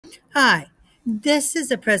Hi, this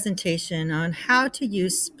is a presentation on how to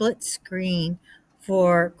use split screen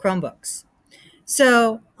for Chromebooks.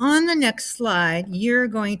 So on the next slide, you're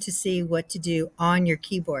going to see what to do on your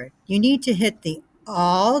keyboard. You need to hit the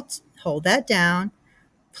Alt, hold that down,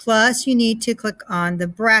 plus you need to click on the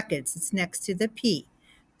brackets. It's next to the P.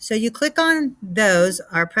 So you click on those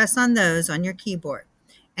or press on those on your keyboard,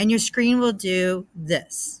 and your screen will do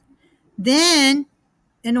this. Then,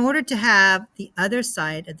 in order to have the other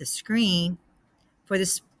side of the screen, for the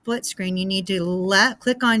split screen, you need to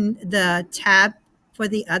click on the tab for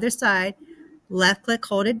the other side, left click,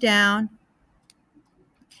 hold it down,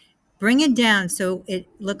 bring it down so it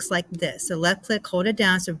looks like this. So left click, hold it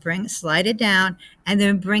down, so slide it down, and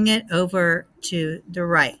then bring it over to the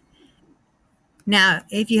right. Now,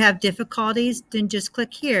 if you have difficulties, then just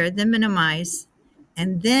click here, then minimize,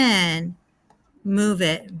 and then move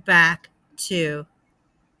it back to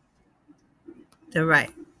the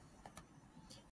right.